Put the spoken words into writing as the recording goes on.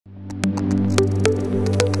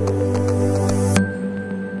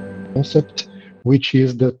concept, which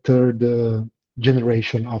is the third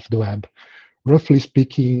generation of the web. Roughly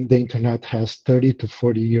speaking, the internet has 30 to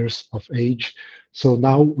 40 years of age. So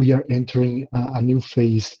now we are entering a new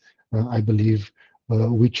phase, I believe,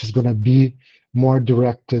 which is going to be more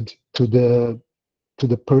directed to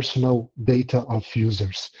the personal data of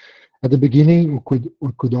users. At the beginning,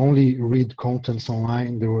 we could only read contents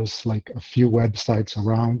online. There was like a few websites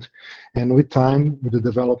around, and with time, with the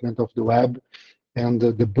development of the web and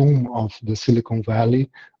the boom of the Silicon Valley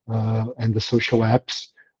and the social apps,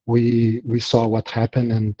 we saw what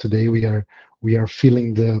happened, and today we are feeling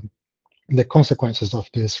the consequences of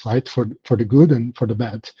this, right? For the good and for the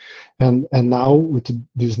bad, and now with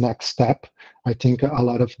this next step, I think a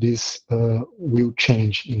lot of this will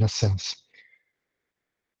change in a sense.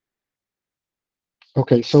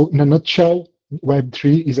 Okay, so in a nutshell,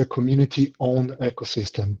 Web3 is a community-owned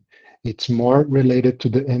ecosystem. It's more related to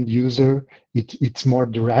the end user. It's more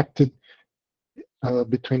directed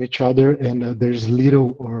between each other, and there's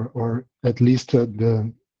little, or at least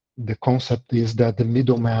the concept is that the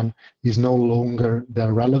middleman is no longer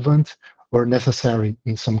that relevant or necessary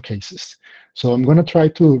in some cases. So I'm going to try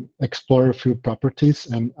to explore a few properties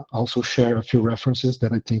and also share a few references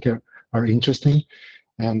that I think are interesting,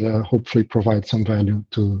 and hopefully provide some value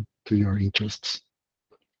to your interests.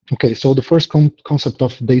 Okay, so the first concept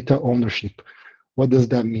of data ownership. What does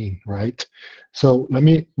that mean, right? So let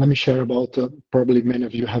me share about, probably many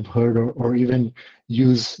of you have heard or even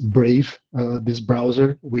use Brave, this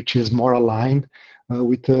browser, which is more aligned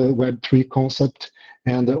with the Web3 concept.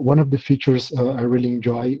 And one of the features I really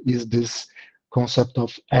enjoy is this concept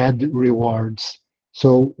of ad rewards.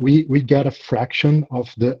 So we get a fraction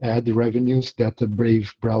of the ad revenues that the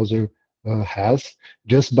Brave browser has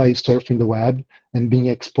just by surfing the web and being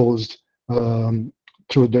exposed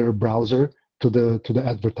through their browser to the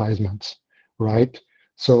advertisements, right?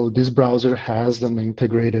 So this browser has an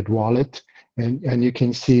integrated wallet, and you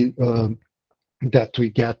can see that we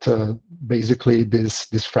get basically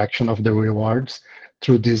this fraction of the rewards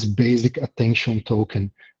through this basic attention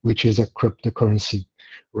token, which is a cryptocurrency,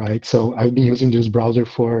 right? So I've been using this browser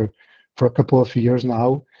for a couple of years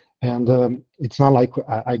now, and it's not like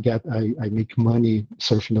I make money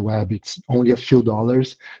surfing the web. It's only a few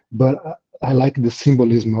dollars, but I like the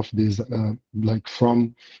symbolism of this, like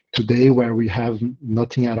from today where we have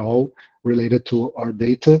nothing at all related to our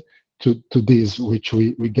data to this, which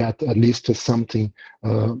we get at least something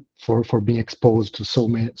for being exposed to so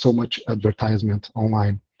much advertisement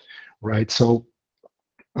online, right? So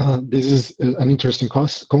this is an interesting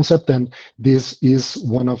concept, and this is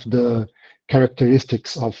one of the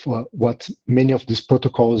characteristics of what many of these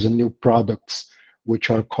protocols and new products, which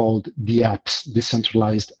are called DApps,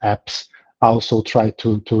 decentralized apps, also try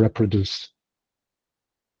to reproduce.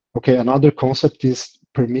 Okay, another concept is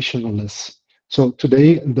permissionless. So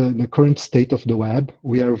today, the current state of the web,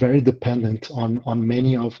 we are very dependent on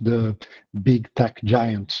many of the big tech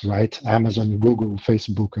giants, right? Amazon, Google,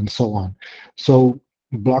 Facebook, and so on. So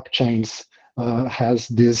blockchains has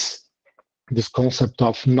this concept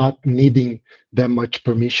of not needing that much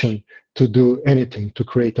permission to do anything, to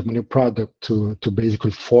create a new product, to basically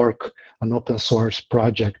fork an open source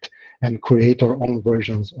project and create our own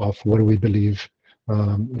versions of what we believe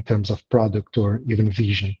in terms of product or even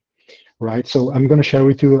vision, right? So I'm going to share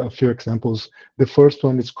with you a few examples. The first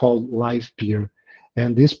one is called LivePeer,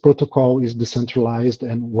 and this protocol is decentralized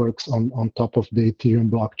and works on top of the Ethereum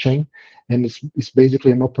blockchain, and it's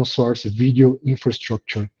basically an open source video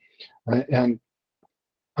infrastructure. And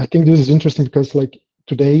I think this is interesting because, like,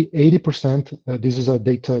 today, 80%, this is a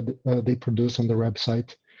data they produce on the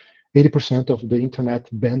website, 80% of the internet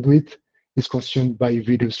bandwidth is consumed by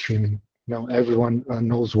video streaming. Now, everyone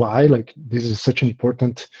knows why. Like, this is such an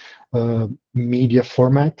important media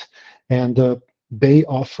format, and they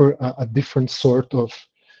offer a different sort of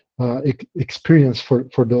experience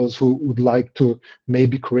for those who would like to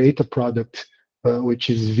maybe create a product which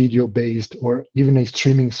is video-based or even a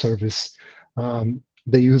streaming service.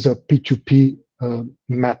 They use a P2P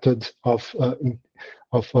method of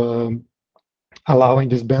allowing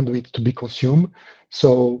this bandwidth to be consumed.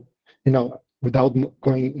 So, without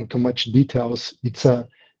going into much details, it's a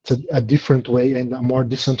different way and a more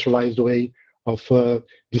decentralized way of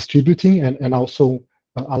distributing and also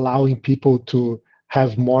allowing people to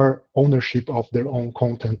have more ownership of their own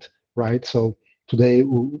content, right? So today,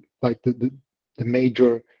 like the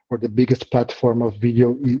major or the biggest platform of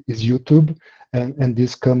video is YouTube, and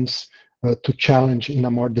this comes to challenge in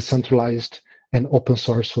a more decentralized and open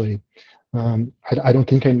source way. I don't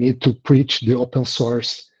think I need to preach the open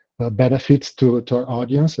source benefits to our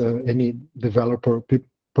audience. Any developer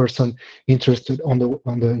person interested on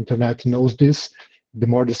the internet knows this. The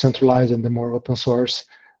more decentralized and the more open source,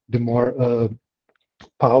 the more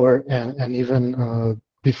power and even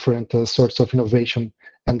different sorts of innovation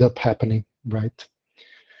end up happening, right?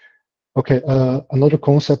 Okay, another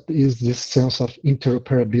concept is this sense of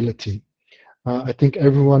interoperability. I think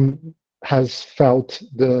everyone has felt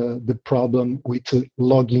the problem with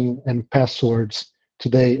login and passwords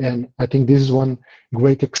today, and I think this is one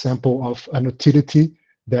great example of an utility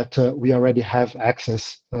that we already have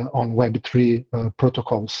access on Web3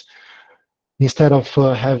 protocols. Instead of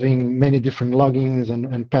having many different logins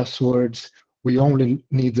and passwords, we only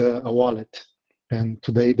need a wallet. And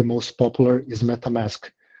today, the most popular is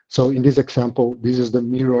MetaMask. So in this example, this is the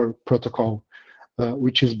Mirror protocol,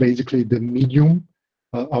 which is basically the medium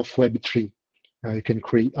of Web3. You can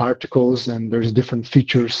create articles, and there's different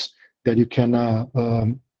features that you can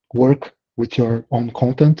work with your own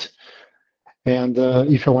content. And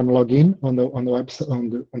if I want to log in on the website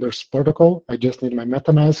on this protocol, I just need my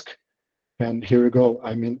MetaMask, and here we go.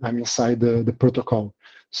 I'm inside the protocol.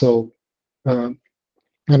 So I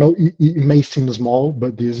know it may seem small,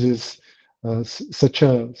 but this is such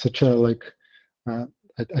a like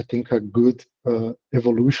I think a good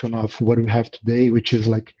evolution of what we have today, which is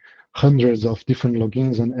like hundreds of different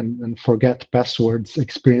logins and forget passwords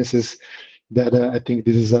experiences. That I think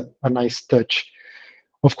this is a nice touch.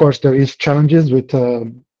 Of course, there is challenges with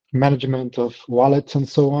management of wallets and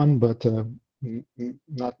so on, but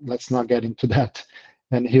let's not get into that.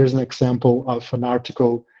 And here's an example of an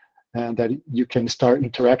article that you can start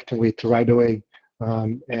interacting with right away.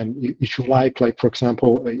 And if you like, for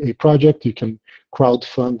example, a project, you can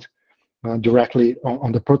crowdfund directly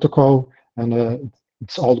on the protocol, and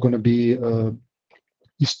it's all going to be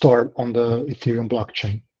stored on the Ethereum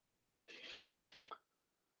blockchain.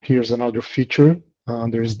 Here's another feature.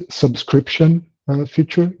 There's the subscription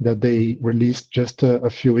feature that they released just a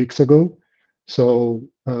few weeks ago. So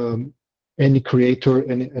any creator,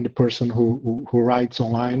 any person who writes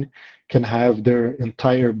online can have their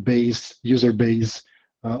entire user base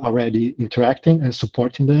already interacting and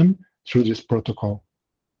supporting them through this protocol.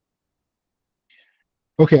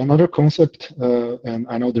 Okay, another concept, and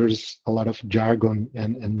I know there's a lot of jargon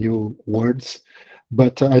and new words,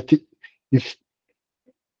 but I think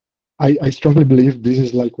I strongly believe this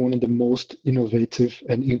is like one of the most innovative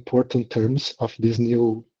and important terms of this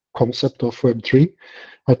new concept of Web3.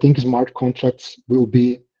 I think smart contracts will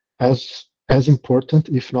be as important,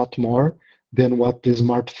 if not more, than what the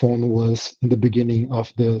smartphone was in the beginning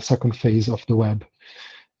of the second phase of the web.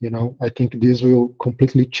 I think this will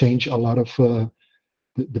completely change a lot of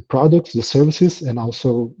the products, the services, and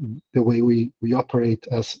also the way we operate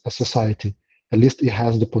as a society. At least it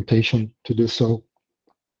has the potential to do so.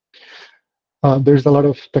 There's a lot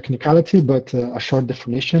of technicality, but a short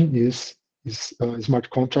definition is smart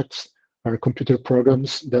contracts are computer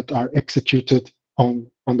programs that are executed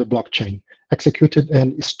on the blockchain, executed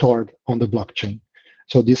and stored on the blockchain.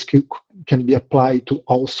 So this can be applied to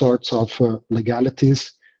all sorts of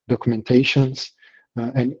legalities, documentations,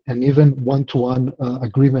 and even one-to-one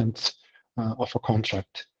agreements of a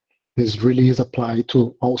contract. This really is applied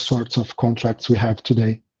to all sorts of contracts we have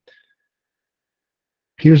today.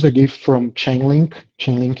 Here's a gift from Chainlink.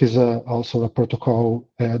 Chainlink is also a protocol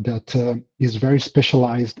that is very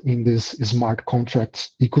specialized in this smart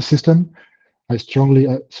contracts ecosystem. I strongly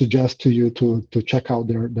suggest to you to check out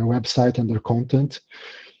their website and their content,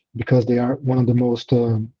 because they are one of the most,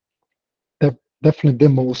 definitely the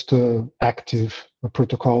most active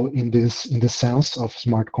protocol in this sense of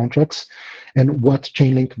smart contracts. And what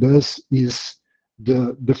Chainlink does is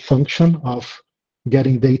the function of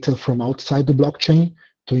getting data from outside the blockchain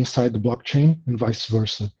to inside the blockchain and vice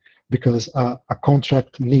versa, because a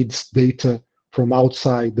contract needs data from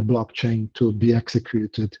outside the blockchain to be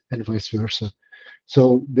executed and vice versa.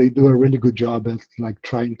 So they do a really good job at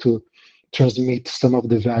trying to transmit some of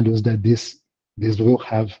the values that this will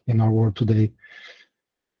have in our world today.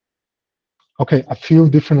 Okay, a few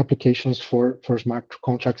different applications for smart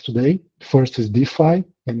contracts today. First is DeFi,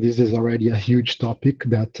 and this is already a huge topic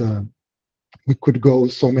that we could go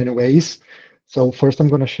so many ways. So first, I'm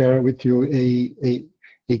going to share with you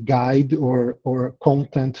a guide or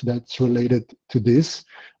content that's related to this.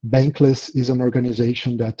 Bankless is an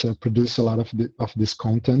organization that produces a lot of this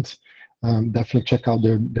content. Definitely check out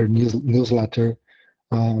their newsletter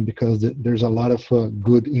because there's a lot of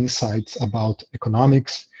good insights about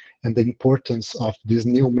economics and the importance of this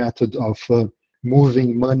new method of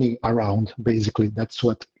moving money around. Basically, that's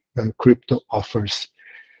what crypto offers.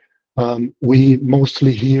 We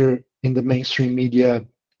mostly hear in the mainstream media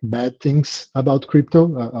bad things about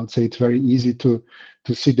crypto. I would say it's very easy to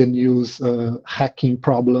to see the news, hacking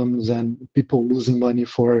problems and people losing money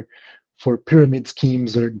for pyramid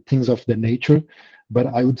schemes or things of the nature. But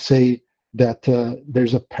I would say that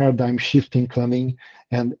there's a paradigm shifting coming,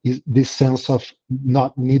 and this sense of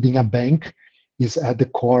not needing a bank is at the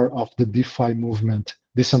core of the DeFi movement,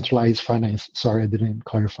 decentralized finance. Sorry, I didn't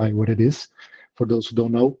clarify what it is for those who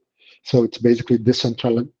don't know. So it's basically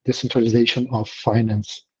decentralization of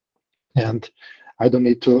finance. And I don't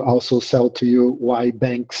need to also sell to you why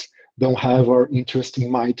banks don't have our interest in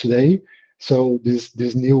mind today. So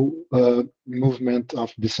this new movement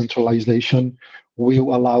of decentralization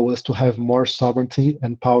will allow us to have more sovereignty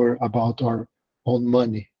and power about our own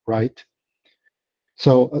money, right?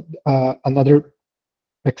 So another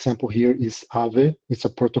example here is Aave. It's a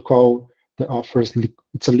protocol that offers,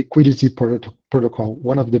 it's a liquidity protocol,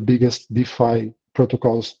 one of the biggest DeFi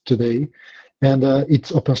protocols today. And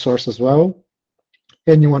it's open source as well.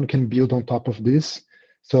 Anyone can build on top of this.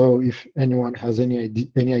 So if anyone has any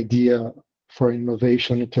idea for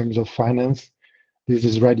innovation in terms of finance, this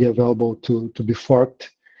is ready available to be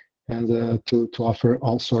forked and to offer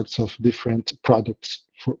all sorts of different products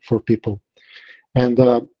for people. And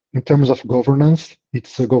in terms of governance,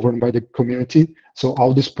 it's governed by the community. So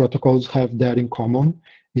all these protocols have that in common.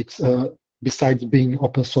 It's besides being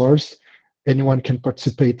open source, anyone can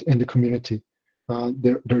participate in the community.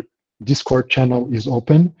 Their Discord channel is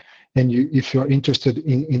open, and if you're interested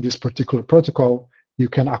in this particular protocol, you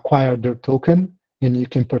can acquire their token, and you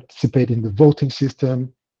can participate in the voting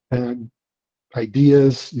system, and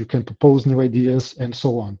ideas, you can propose new ideas, and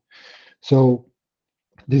so on. So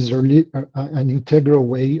this is really an integral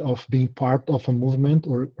way of being part of a movement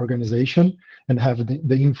or organization and have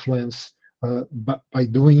the influence by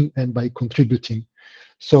doing and by contributing.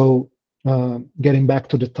 So getting back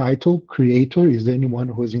to the title, creator is anyone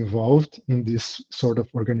who is involved in this sort of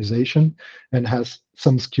organization and has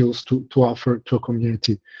some skills to offer to a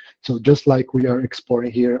community. So just like we are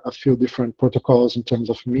exploring here a few different protocols in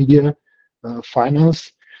terms of media,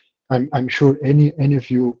 finance, I'm sure any of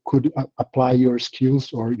you could apply your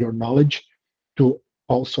skills or your knowledge to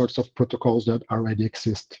all sorts of protocols that already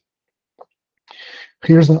exist.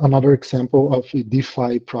 Here's another example of a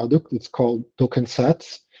DeFi product. It's called token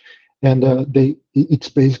sets, and it's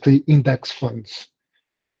basically index funds.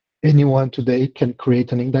 Anyone today can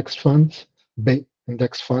create an index fund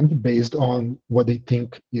based on what they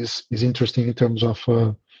think is interesting in terms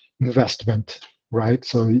of investment, right?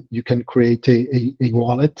 So you can create a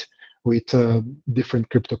wallet with different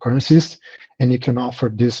cryptocurrencies, and you can offer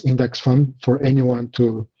this index fund for anyone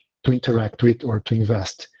to interact with or to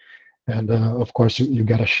invest. And of course, you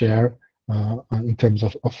get a share in terms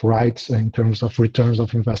of rights and in terms of returns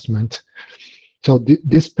of investment. So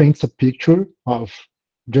this paints a picture of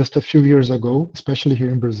just a few years ago, especially here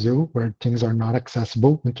in Brazil, where things are not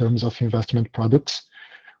accessible in terms of investment products,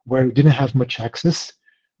 where we didn't have much access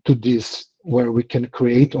to this, where we can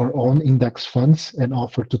create our own index funds and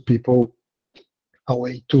offer to people a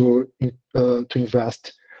way to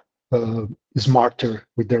invest smarter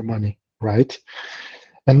with their money, right?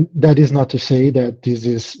 And that is not to say that this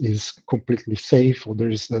is completely safe, or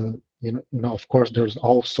there's of course there's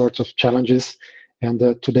all sorts of challenges, and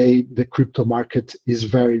today the crypto market is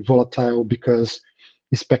very volatile because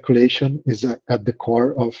speculation is at the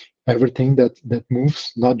core of everything that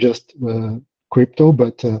moves, not just crypto,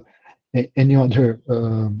 but any other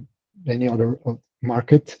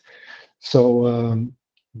market. So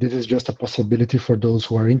this is just a possibility for those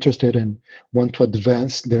who are interested and want to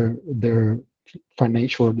advance their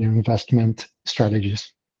financial or their investment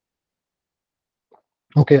strategies.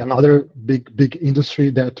 Okay, another big industry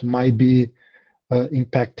that might be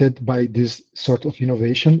impacted by this sort of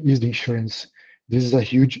innovation is the insurance. This is a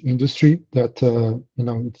huge industry that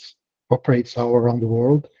it operates all around the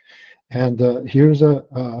world. And here's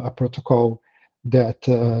a protocol that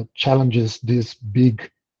challenges these big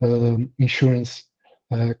insurance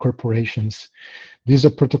corporations. This is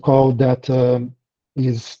a protocol that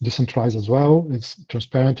is decentralized as well. It's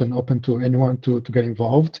transparent and open to anyone to get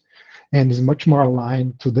involved, and is much more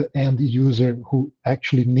aligned to the end user who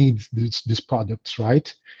actually needs these products,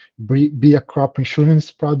 right? Be a crop insurance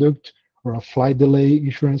product or a flight delay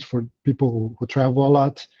insurance for people who travel a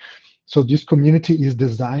lot. So this community is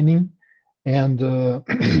designing and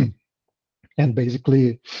and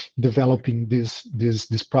basically developing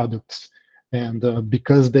these products, and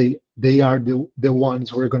because they are the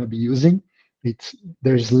ones we're going to be using,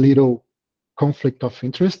 there's little conflict of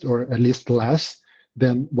interest, or at least less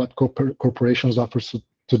than what corporations offer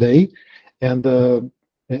today, and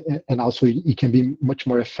also it can be much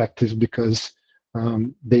more effective because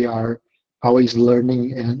they are always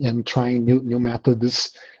learning and trying new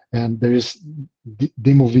methods. And there is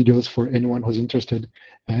demo videos for anyone who's interested.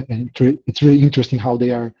 And it's really interesting how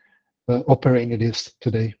they are operating this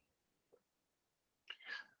today.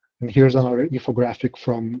 And here's another infographic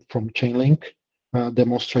from Chainlink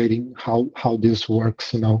demonstrating how this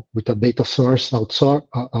works, with a data source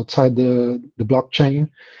outside the blockchain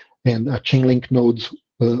and a Chainlink node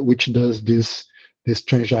which does these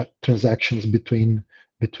transactions between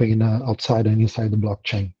outside and inside the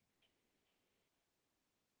blockchain.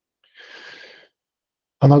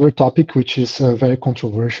 Another topic which is very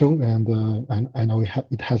controversial, and I know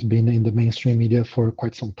it has been in the mainstream media for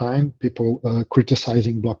quite some time, people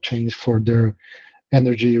criticizing blockchains for their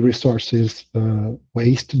energy resources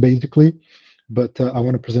waste, basically. But I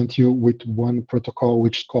want to present you with one protocol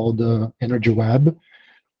which is called Energy Web.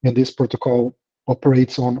 And this protocol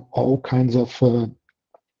operates on all kinds of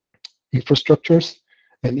infrastructures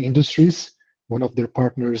and industries. One of their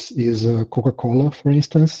partners is Coca-Cola, for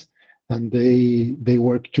instance, and they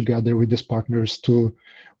work together with these partners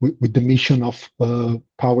with the mission of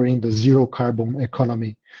powering the zero carbon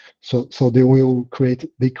economy. So they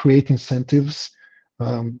create incentives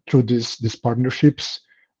through these partnerships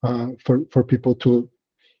for people to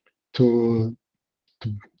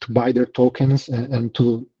buy their tokens and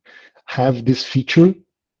to have this feature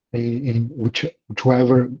in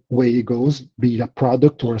whichever way it goes, be it a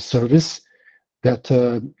product or a service that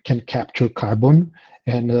can capture carbon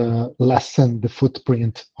and lessen the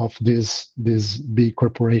footprint of these big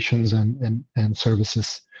corporations and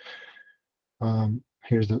services.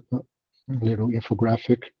 Here's a little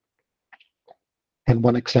infographic. And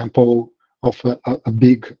one example of a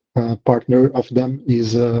big partner of them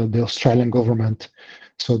is the Australian government.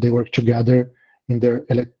 So they work together in their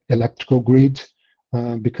electrical grid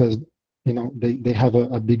because they have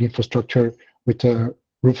a big infrastructure with a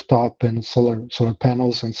rooftop and solar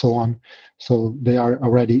panels and so on. So they are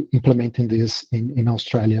already implementing this in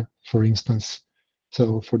Australia, for instance.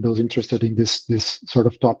 So for those interested in this sort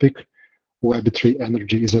of topic, Web3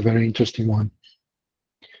 energy is a very interesting one.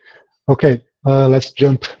 Okay, let's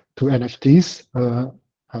jump to NFTs.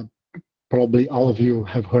 Probably all of you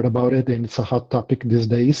have heard about it, and it's a hot topic these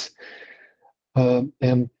days.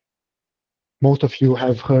 And most of you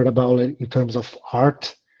have heard about it in terms of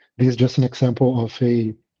art. This is just an example of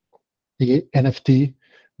a NFT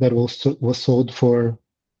that was sold for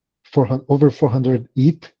over 400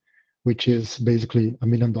 ETH, which is basically $1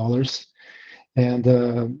 million. And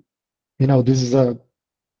this is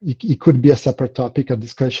it could be a separate topic, a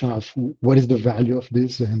discussion of what is the value of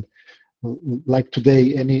this. And like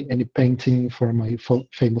today, any painting from a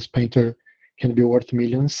famous painter can be worth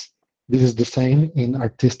millions. This is the same in an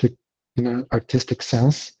artistic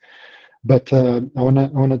sense. But I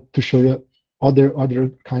wanted to show you other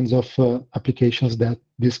kinds of applications that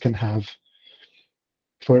this can have.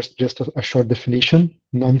 First, just a short definition: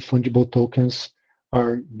 non-fungible tokens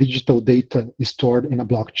are digital data stored in a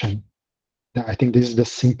blockchain. I think this is the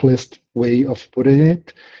simplest way of putting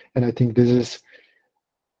it, and I think this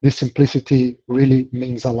simplicity really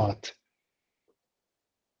means a lot.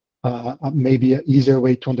 Maybe an easier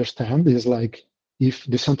way to understand is like if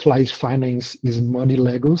decentralized finance is money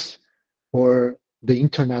Legos or the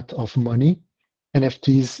internet of money,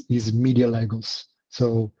 NFTs is media Legos.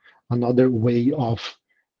 So another way of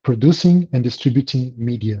producing and distributing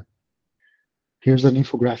media. Here's an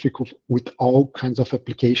infographic with all kinds of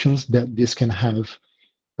applications that this can have.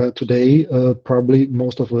 Today, probably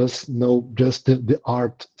most of us know just the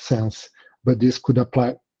art sense, but this could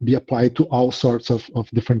be applied to all sorts of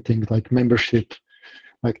different things like membership,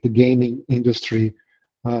 like the gaming industry,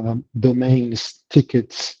 domains,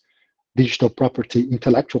 tickets, digital property,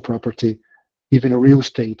 intellectual property, even real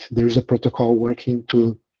estate. There's a protocol working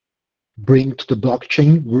to bring to the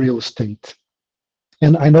blockchain real estate.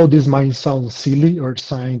 And I know this might sound silly or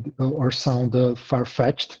sound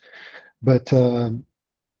far-fetched, but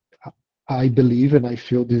I believe and I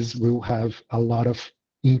feel this will have a lot of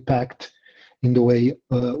impact in the way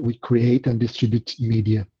we create and distribute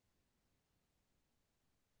media.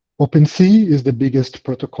 OpenSea is the biggest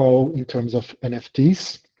protocol in terms of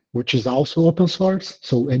NFTs, which is also open source.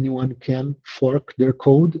 So anyone can fork their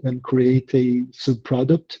code and create a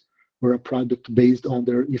subproduct or a product based on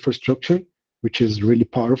their infrastructure, which is really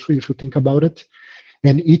powerful if you think about it.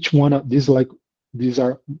 And each one of these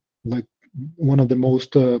are like one of the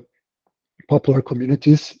most popular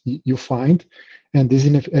communities you find. And these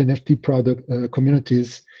NFT product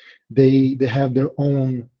communities, they have their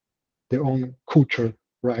own culture,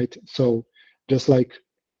 right? So just like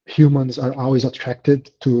humans are always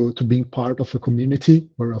attracted to being part of a community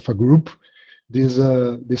or of a group,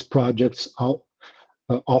 these projects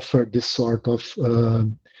offer this sort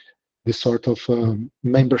of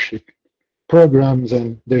membership programs,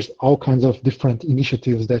 and there's all kinds of different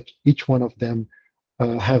initiatives that each one of them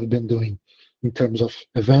have been doing in terms of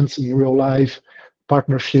events in real life,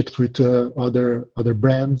 partnerships with other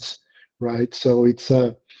brands, right? So it's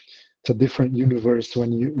a different universe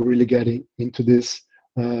when you really get into this,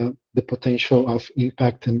 the potential of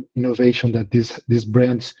impact and innovation that these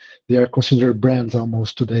brands, they are considered brands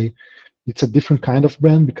almost today. It's a different kind of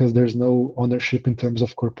brand because there's no ownership in terms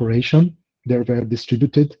of corporation. They're very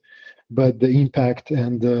distributed, but the impact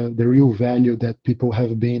and the real value that people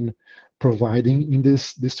have been providing in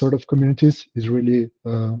this sort of communities is really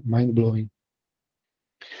mind-blowing.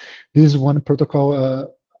 This is one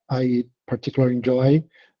protocol I particularly enjoy.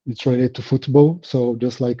 It's related to football. So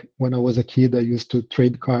just like when I was a kid, I used to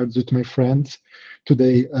trade cards with my friends.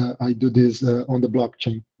 Today, I do this on the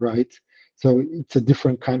blockchain, right? So it's a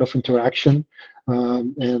different kind of interaction.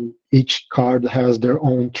 And each card has their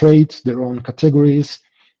own traits, their own categories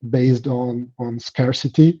based on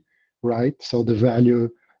scarcity, right? So the value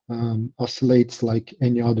oscillates like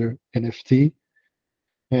any other NFT.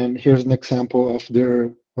 And here's an example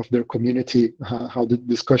of their community, how the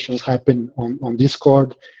discussions happen on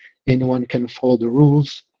Discord. Anyone can follow the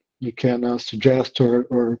rules. You can suggest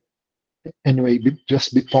or anyway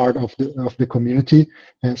just be part of the community.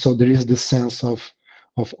 And so there is this sense of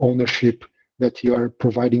ownership that you are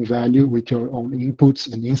providing value with your own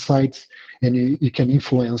inputs and insights, and you can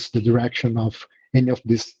influence the direction of any of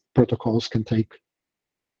these protocols can take.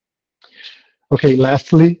 Okay,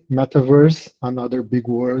 lastly, metaverse, another big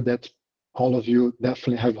word that all of you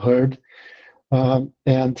definitely have heard.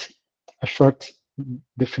 And a short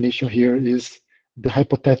definition here is the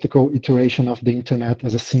hypothetical iteration of the internet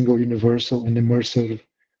as a single universal and immersive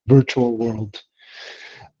virtual world.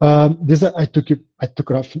 This I took it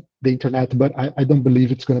off the internet, but I don't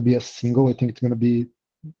believe it's going to be a single. I think it's going to be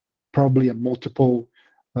probably a multiple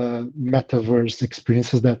metaverse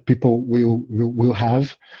experiences that people will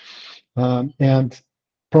have. And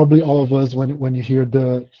probably all of us, when you hear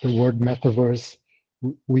the word metaverse,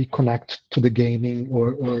 we connect to the gaming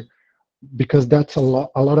or because that's a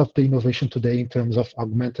lot of the innovation today in terms of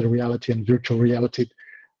augmented reality and virtual reality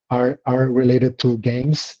are related to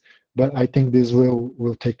games. But I think this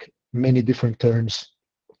will take many different turns.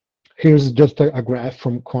 Here's just a graph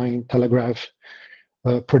from Cointelegraph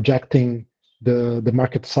projecting the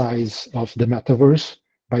market size of the metaverse.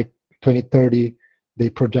 By 2030, they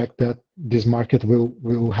project that this market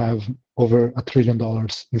will have over $1 trillion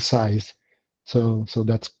in size. So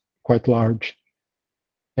that's quite large.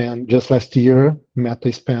 And just last year,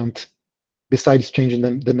 Meta spent, besides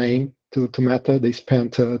changing the name to Meta, they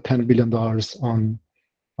spent $10 billion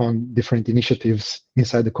on different initiatives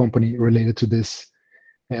inside the company related to this.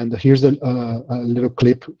 And here's a little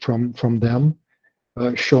clip from them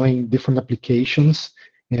showing different applications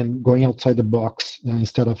and going outside the box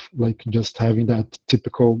instead of like just having that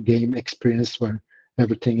typical game experience where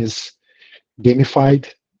everything is gamified.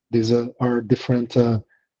 These are different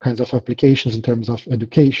kinds of applications in terms of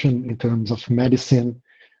education, in terms of medicine,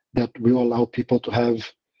 that will allow people to have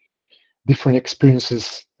different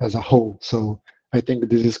experiences as a whole. So I think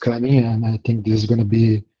this is coming, and I think this is going to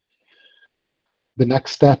be the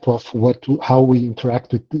next step of how we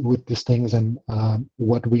interact with these things and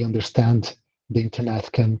what we understand the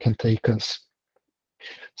internet can take us.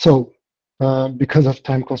 So because of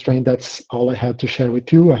time constraint, that's all I had to share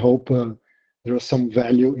with you. I hope there was some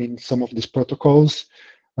value in some of these protocols.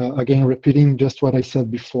 Again, repeating just what I said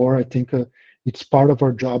before, I think it's part of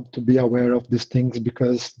our job to be aware of these things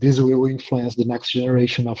because this will influence the next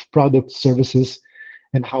generation of products, services,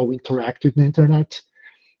 and how we interact with the internet.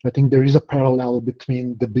 I think there is a parallel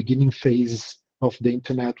between the beginning phase of the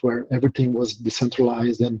internet where everything was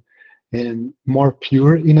decentralized and more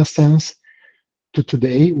pure in a sense to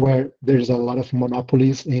today where there's a lot of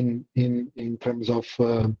monopolies in terms of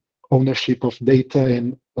ownership of data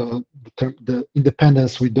and the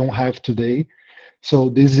independence we don't have today. So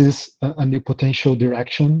this is a new potential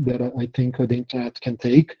direction that I think the internet can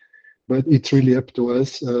take, but it's really up to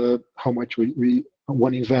us how much we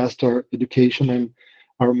want to invest our education and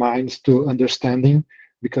our minds to understanding,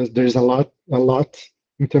 because there's a lot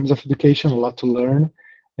in terms of education, a lot to learn,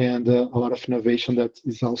 and a lot of innovation that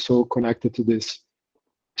is also connected to this.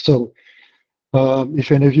 So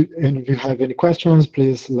if any of you have any questions,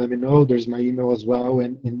 please let me know. There's my email as well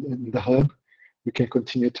in the hub. We can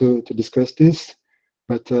continue to discuss this,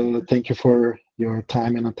 but thank you for your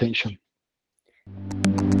time and attention.